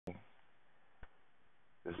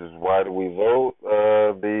This is Why Do We Vote?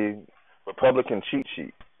 The Republican cheat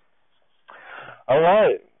sheet. All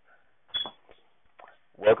right.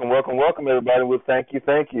 Welcome, everybody. Well, thank you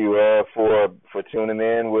for tuning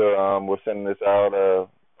in. We're sending this out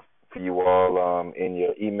for you all in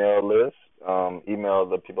your email list. Email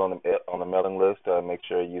the people on the mailing list. Make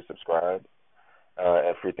sure you subscribe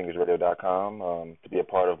at freethinkersradio.com to be a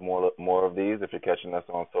part of more of these. If you're catching us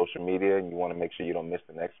on social media and you want to make sure you don't miss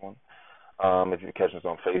the next one. If you're catching us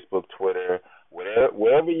on Facebook, Twitter,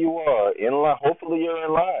 wherever you are in line, hopefully you're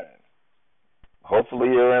in line. Hopefully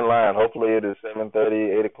it is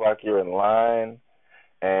 7:30, 8 o'clock. You're in line,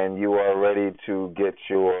 and you are ready to get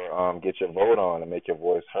your vote on and make your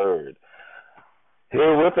voice heard.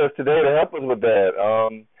 Here with us today to help us with that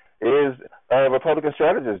is Republican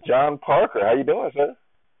strategist John Parker. How you doing, sir?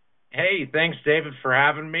 Hey, thanks, David, for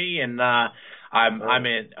having me. And I'm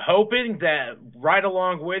hoping that right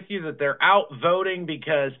along with you that they're out voting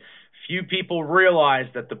because few people realize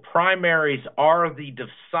that the primaries are the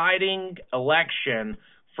deciding election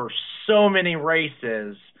for so many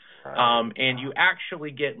races. And you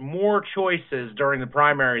actually get more choices during the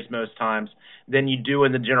primaries most times than you do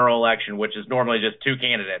in the general election, which is normally just two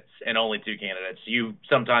candidates and only two candidates. You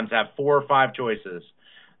sometimes have 4 or 5 choices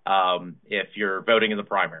if you're voting in the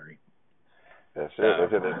primary. That's it.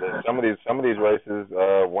 Some of these races,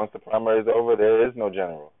 once the primary is over, there is no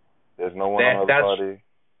general. There's no one on the other party.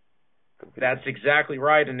 That's exactly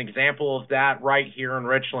right. An example of that right here in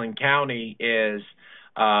Richland County is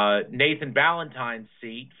Nathan Ballantyne's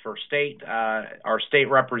seat for our state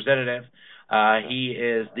representative. He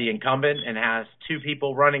is the incumbent and has 2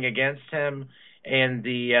 people running against him in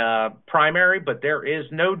the primary, but there is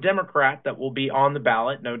no Democrat that will be on the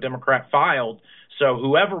ballot, no Democrat filed. So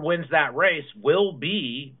whoever wins that race will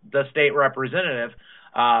be the state representative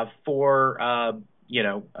for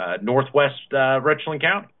Northwest Richland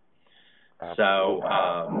County. So,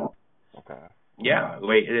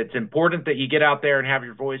 it's important that you get out there and have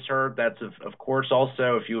your voice heard. That's, of course,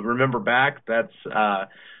 also, if you remember back, that's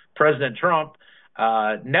President Trump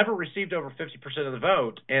never received over 50% of the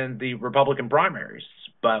vote in the Republican primaries.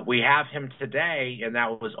 But we have him today, and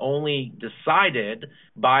that was only decided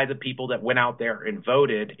by the people that went out there and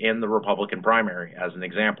voted in the Republican primary, as an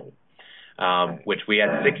example, which we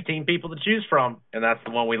had 16 people to choose from, and that's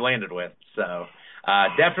the one we landed with. So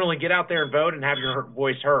definitely get out there and vote and have your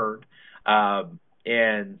voice heard.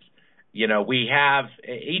 We have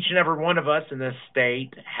each and every one of us in this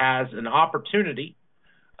state has an opportunity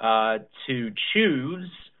to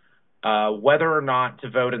choose whether or not to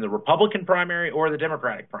vote in the Republican primary or the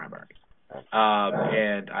Democratic primary.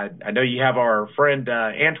 And I know you have our friend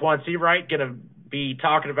Antoine Seawright going to be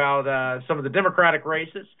talking about some of the Democratic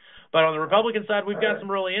races. But on the Republican side, we've got some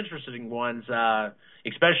really interesting ones,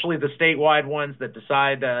 especially the statewide ones that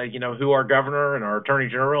decide, who our governor and our attorney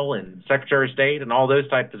general and secretary of state and all those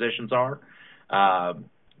type positions are.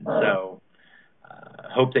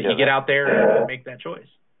 Hope that you get out there and make that choice.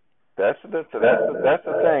 That's the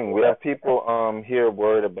thing. We have people here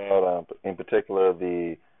worried about, in particular,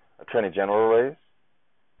 the attorney general race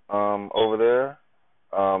over there,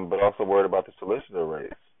 but also worried about the solicitor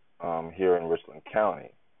race here in Richland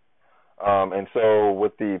County. And so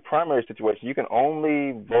with the primary situation, you can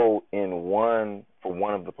only vote for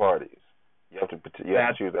one of the parties. You have to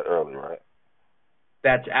choose that early, right?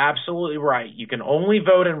 That's absolutely right. You can only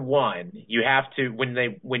vote in one. You have to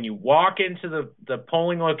when you walk into the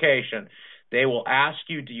polling location, they will ask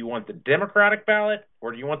you, do you want the Democratic ballot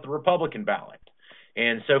or do you want the Republican ballot?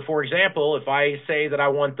 And so, for example, if I say that I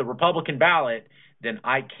want the Republican ballot, then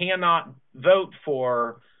I cannot vote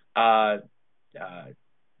for Dan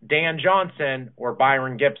Johnson or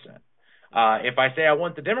Byron Gibson. If I say I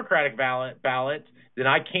want the Democratic ballot, then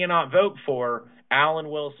I cannot vote for Alan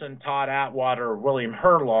Wilson, Todd Atwater, or William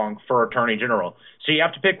Herlong for Attorney General. So you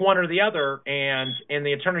have to pick one or the other, and in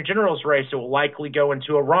the Attorney General's race, it will likely go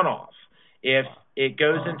into a runoff. If it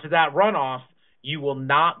goes into that runoff, you will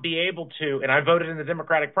not be able to, and I voted in the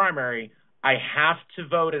Democratic primary, I have to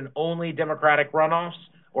vote in only Democratic runoffs,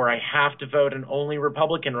 or I have to vote in only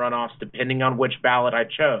Republican runoffs, depending on which ballot I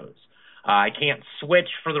chose. I can't switch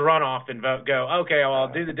for the runoff and go, okay, well,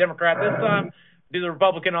 I'll do the Democrat this time, do the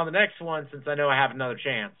Republican on the next one, since I know I have another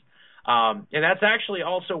chance. And that's actually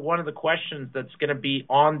also one of the questions that's going to be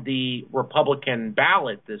on the Republican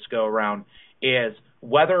ballot this go around, is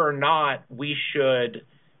whether or not we should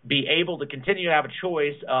be able to continue to have a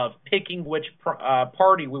choice of picking which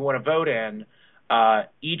party we want to vote in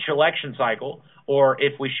each election cycle, or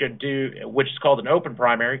if we should do, which is called an open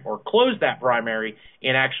primary, or close that primary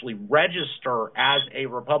and actually register as a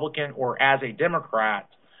Republican or as a Democrat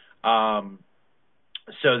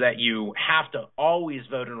so that you have to always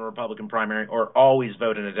vote in a Republican primary or always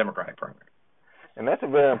vote in a Democratic primary. And that's a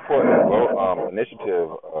very important initiative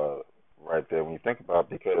right there when you think about it,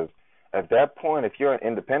 because at that point, if you're an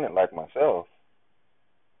independent like myself,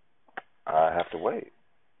 I have to wait.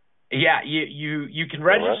 Yeah, you can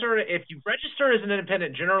register. If you register as an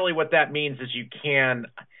independent, generally what that means is you can.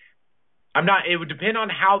 It would depend on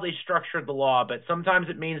how they structured the law, but sometimes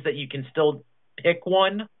it means that you can still pick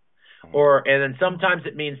one, and then sometimes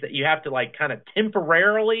it means that you have to kind of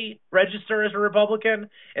temporarily register as a Republican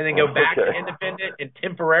and then go back to independent and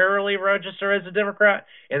temporarily register as a Democrat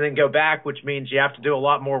and then go back, which means you have to do a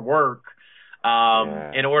lot more work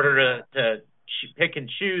in order to pick and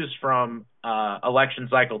choose from election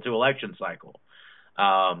cycle to election cycle.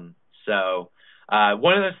 So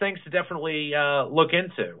one of those things to definitely look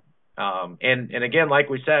into. And again, like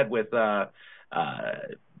we said, with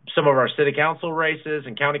some of our city council races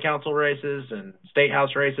and county council races and state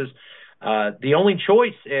house races, the only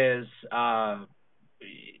choice is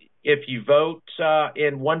if you vote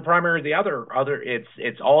in one primary or the other,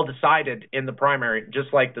 it's all decided in the primary,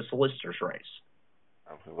 just like the solicitor's race.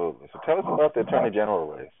 Absolutely. So tell us about the Attorney General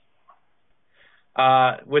race.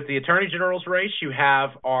 With the Attorney General's race, you have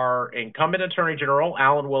our incumbent Attorney General,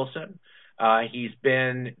 Alan Wilson. He's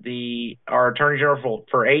been our Attorney General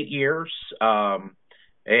for 8 years.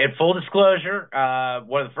 In full disclosure,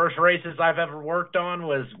 one of the first races I've ever worked on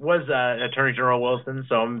was Attorney General Wilson,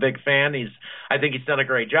 so I'm a big fan. I think he's done a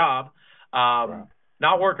great job.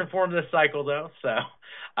 Not working for him this cycle though. So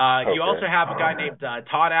you also have a guy named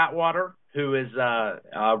Todd Atwater who is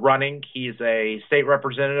running. He's a state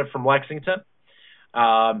representative from Lexington,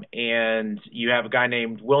 and you have a guy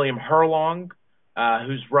named William Herlong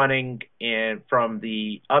who's running from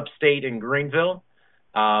the upstate in Greenville.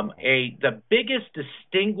 The biggest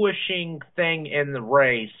distinguishing thing in the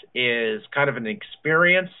race is kind of an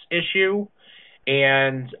experience issue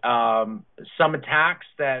and some attacks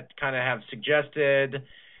that kind of have suggested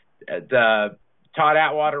the Todd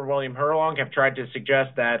Atwater and William Herlong have tried to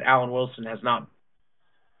suggest that Alan Wilson has not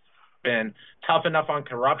been tough enough on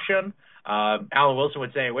corruption. Alan Wilson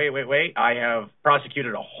would say, wait, I have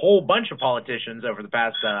prosecuted a whole bunch of politicians over the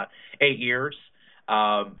past 8 years.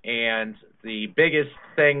 And the biggest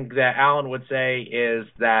thing that Alan would say is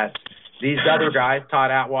that these other guys,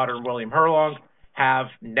 Todd Atwater and William Herlong, have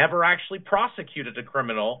never actually prosecuted a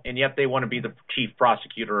criminal, and yet they want to be the chief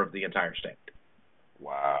prosecutor of the entire state.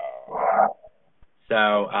 Wow.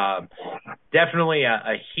 So definitely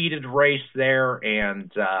a heated race there,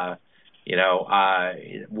 and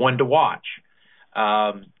one to watch.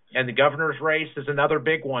 And the governor's race is another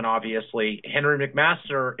big one, obviously. Henry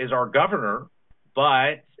McMaster is our governor,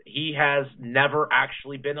 but he has never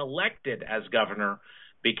actually been elected as governor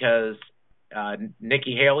because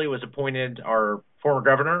Nikki Haley was appointed, our former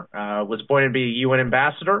governor, was appointed to be a UN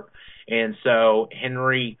ambassador. And so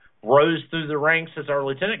Henry rose through the ranks as our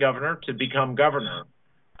lieutenant governor to become governor.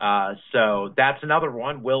 So that's another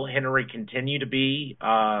one. Will Henry continue to be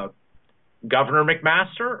Governor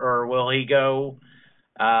McMaster, or will he go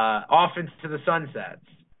off into the sunsets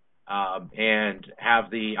and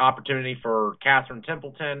have the opportunity for Catherine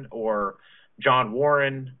Templeton or John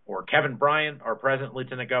Warren or Kevin Bryant, our present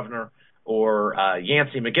lieutenant governor, or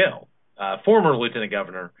Yancey McGill, former lieutenant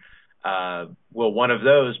governor? Will one of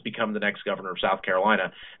those become the next governor of South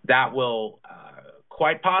Carolina? That will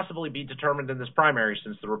quite possibly be determined in this primary,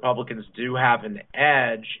 since the Republicans do have an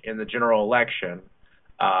edge in the general election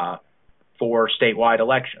for statewide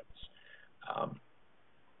elections.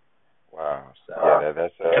 Wow. So, yeah,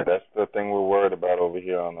 that's the thing we're worried about over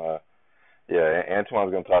here on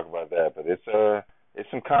Antoine's going to talk about that, but it's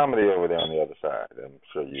some comedy over there on the other side. I'm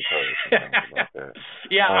sure you've heard about that.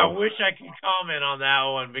 Yeah, I wish I could comment on that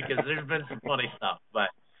one because there's been some funny stuff, but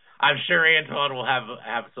I'm sure Antoine will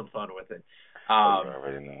have some fun with it. You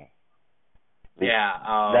already know.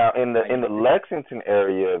 Now in the Lexington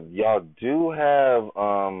area, y'all do have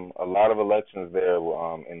a lot of elections there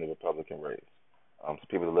in the Republican race. So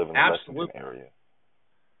people that live in the Lexington area.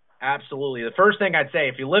 Absolutely. The first thing I'd say,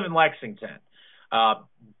 if you live in Lexington,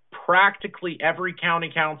 practically every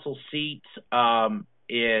county council seat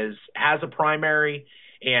has a primary,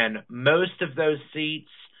 and most of those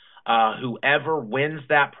seats, whoever wins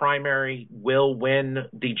that primary will win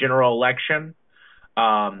the general election.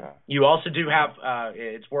 You also do have,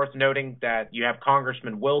 it's worth noting that you have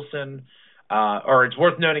Congressman Wilson, or it's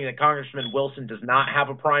worth noting that Congressman Wilson does not have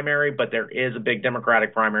a primary, but there is a big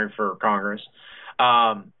Democratic primary for Congress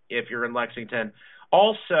if you're in Lexington.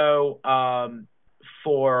 Also,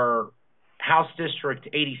 for House District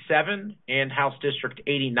 87 and House District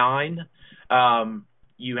 89,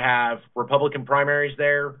 you have Republican primaries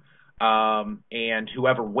there, and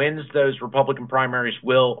whoever wins those Republican primaries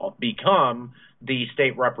will become the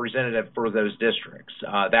state representative for those districts.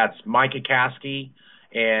 That's Micah Caskey,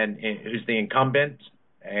 who's the incumbent,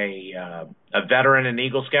 a veteran and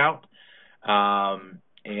Eagle Scout,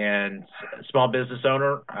 and small business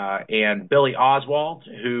owner, and Billy Oswald,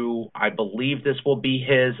 who I believe this will be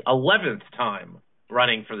his 11th time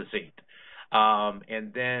running for the seat.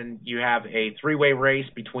 And then you have a three-way race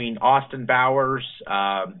between Austin Bowers,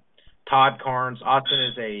 Todd Carnes. Austin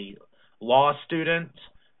is a law student.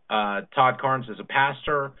 Todd Carnes is a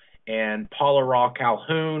pastor. And Paula Raw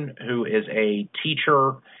Calhoun, who is a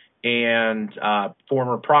teacher and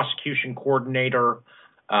former prosecution coordinator.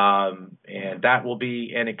 And that will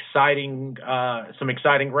be some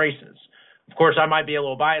exciting races. Of course, I might be a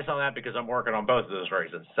little biased on that because I'm working on both of those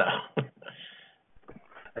races. So,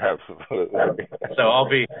 absolutely. So I'll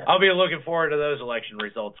be looking forward to those election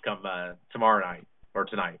results come tomorrow night or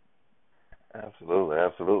tonight. Absolutely.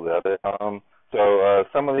 So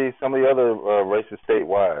some of the other races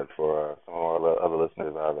statewide for some of our other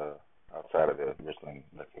listeners outside of the Richland,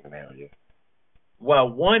 Lexington area. Well,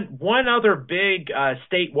 one other big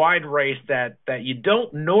statewide race that you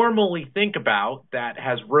don't normally think about that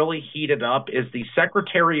has really heated up is the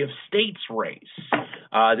Secretary of State's race.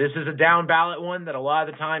 This is a down ballot one that a lot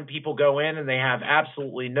of the time people go in and they have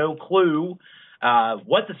absolutely no clue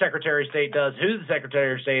what the Secretary of State does, who the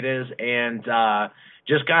Secretary of State is, and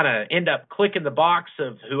just kind of end up clicking the box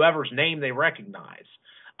of whoever's name they recognize.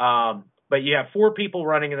 But you have four people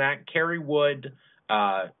running in that: Kerry Wood,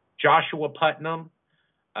 Joshua Putnam,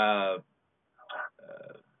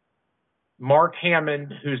 Mark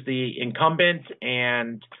Hammond, who's the incumbent,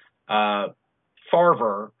 and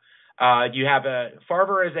Farver.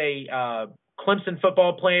 Farver is a Clemson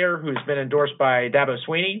football player who's been endorsed by Dabo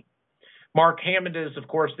Swinney. Mark Hammond is, of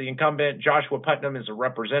course, the incumbent. Joshua Putnam is a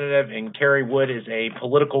representative, and Kerry Wood is a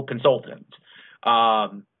political consultant.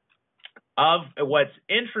 Of what's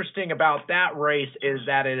interesting about that race is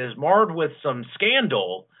that it is marred with some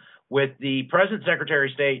scandal, with the present Secretary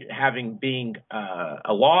of State being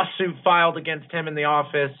a lawsuit filed against him in the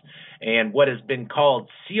office, and what has been called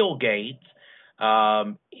Sealgate.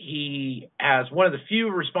 He has one of the few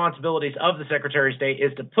responsibilities of the Secretary of State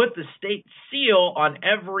is to put the state seal on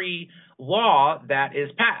every law that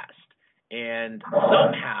is passed. And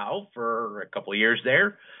somehow, for a couple of years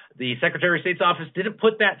there, the Secretary of State's office didn't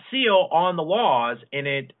put that seal on the laws, and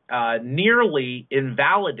it nearly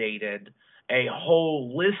invalidated a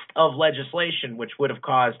whole list of legislation, which would have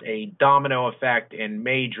caused a domino effect and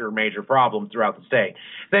major problem throughout the state.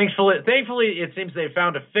 Thankfully, it seems they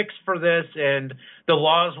found a fix for this, and the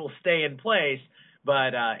laws will stay in place.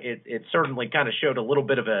 But it certainly kind of showed a little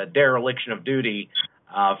bit of a dereliction of duty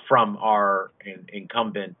from our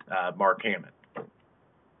incumbent, Mark Hammond.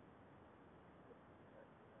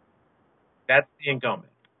 That's the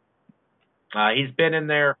incumbent. He's been in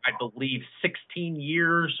there, I believe, 16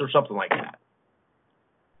 years or something like that.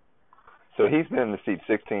 So he's been in the seat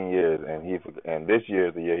 16 years, and this year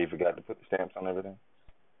is the year he forgot to put the stamps on everything?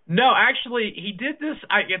 No, actually, he did this.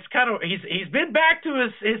 He's been back to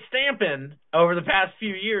his stamping over the past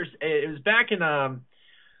few years. It was back in I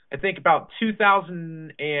think about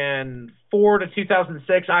 2004 to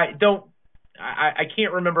 2006. I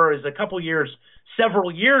can't remember. It was a couple years,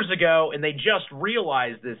 several years ago, and they just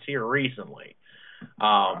realized this here recently.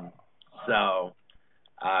 So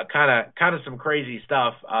kind of some crazy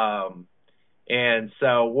stuff. And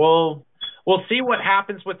so we'll see what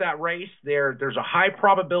happens with that race. There's a high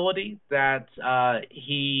probability that there'll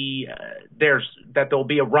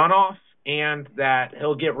be a runoff and that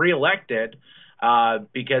he'll get reelected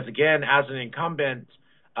because, again, as an incumbent,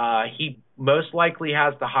 he most likely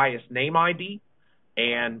has the highest name ID,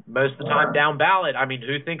 and most of the time down ballot, I mean,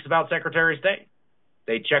 who thinks about Secretary of State?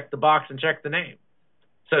 They check the box and check the name.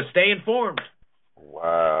 So stay informed.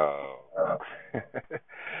 Wow.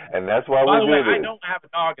 And that's why By we the way, do this. I don't have a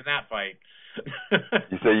dog in that fight.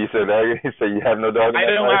 You say that? You say you have no dog in that fight?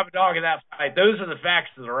 I don't have a dog in that fight. Those are the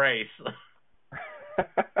facts of the race.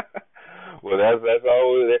 Well, that's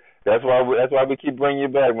why we keep bringing you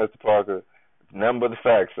back, Mr. Parker. None but the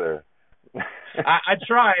facts, sir. I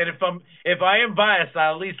try, and if I am biased,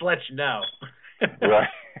 I'll at least let you know. Right.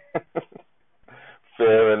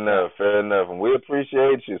 Fair enough, and we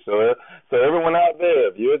appreciate you. So everyone out there,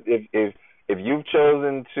 if you've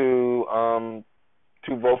chosen to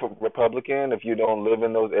vote for Republican, if you don't live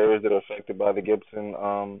in those areas that are affected by the Gibson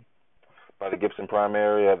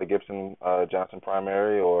primary or the Gibson Johnson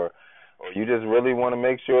primary, or you just really want to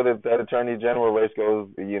make sure that Attorney General race goes,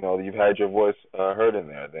 you've had your voice heard in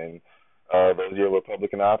there, then Those are your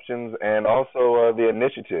Republican options, and also the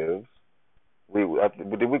initiatives.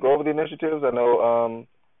 Did we go over the initiatives? I know.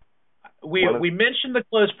 We mentioned the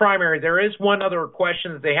closed primary. There is one other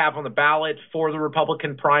question that they have on the ballot for the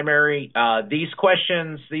Republican primary. These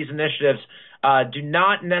questions, these initiatives, do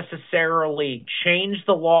not necessarily change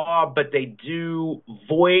the law, but they do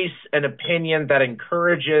voice an opinion that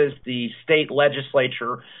encourages the state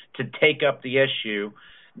legislature to take up the issue.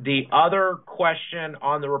 The other question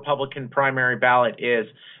on the Republican primary ballot is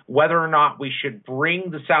whether or not we should bring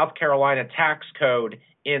the South Carolina tax code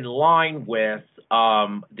in line with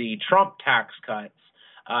the Trump tax cuts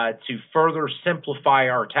to further simplify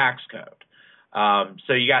our tax code.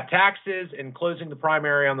 So you got taxes and closing the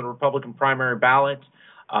primary on the Republican primary ballot.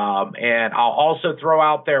 And I'll also throw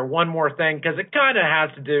out there one more thing, because it kind of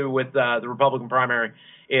has to do with the Republican primary,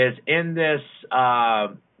 is in this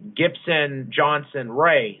Gibson-Johnson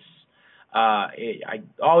race. I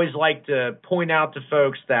always like to point out to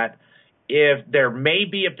folks that if there may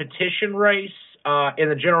be a petition race in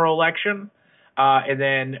the general election, and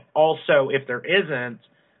then also if there isn't,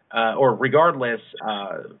 or regardless,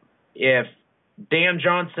 if Dan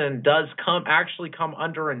Johnson does actually come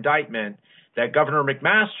under indictment, that Governor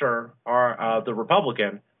McMaster, or the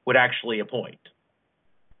Republican, would actually appoint.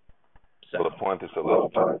 So, would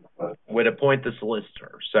appoint the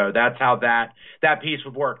solicitor. So that's how that piece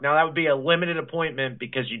would work. Now, that would be a limited appointment,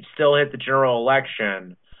 because you'd still hit the general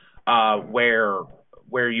election, where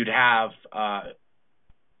you'd have I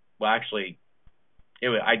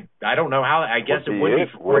don't know how. I guess it would be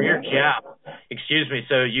 4 years. Yeah, excuse me.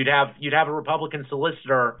 So you'd have a Republican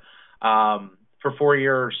solicitor for 4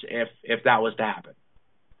 years if that was to happen.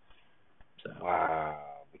 So. Wow.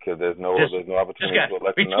 Because there's no opportunity to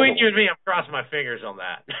elect between you and me, I'm crossing my fingers on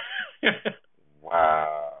that.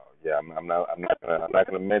 Wow. Yeah, I'm not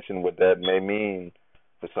gonna mention what that may mean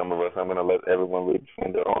for some of us. I'm gonna let everyone read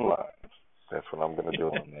between their own lines. That's what I'm gonna do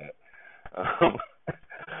on that.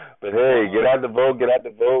 But hey, get out the vote. Get out the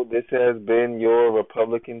vote. This has been your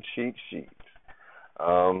Republican cheat sheet.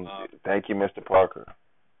 Thank you, Mr. Parker.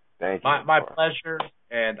 Thank you. My pleasure,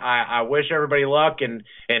 and I wish everybody luck, and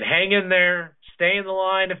hang in there. Stay in the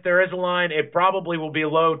line if there is a line. It probably will be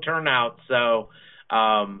low turnout, so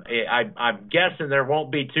I'm guessing there won't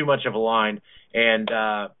be too much of a line. And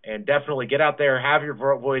definitely get out there, have your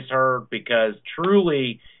voice heard, because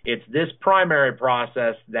truly it's this primary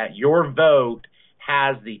process that your vote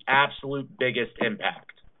has the absolute biggest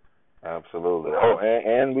impact. Absolutely. Oh,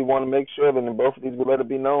 and we want to make sure that in both of these we let it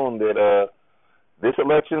be known that this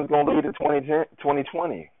election is going to lead to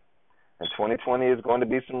 2020. And 2020 is going to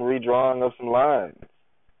be some redrawing of some lines.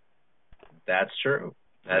 That's true.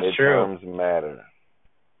 That's true. Midterms matter.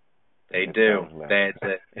 They do.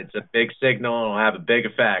 It's a big signal, and it'll have a big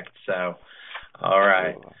effect. So, all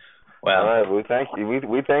right. Well, all right. We thank you.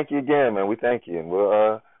 We thank you again, man. We thank you, and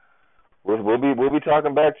we'll be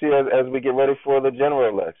talking back to you as we get ready for the general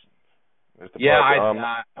election. Mr.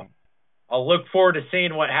 Parker, I'll look forward to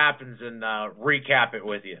seeing what happens and recap it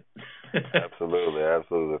with you.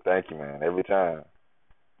 Absolutely. Thank you, man. Every time.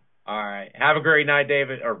 All right. Have a great night,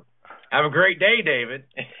 David. Or have a great day, David.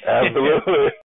 Absolutely.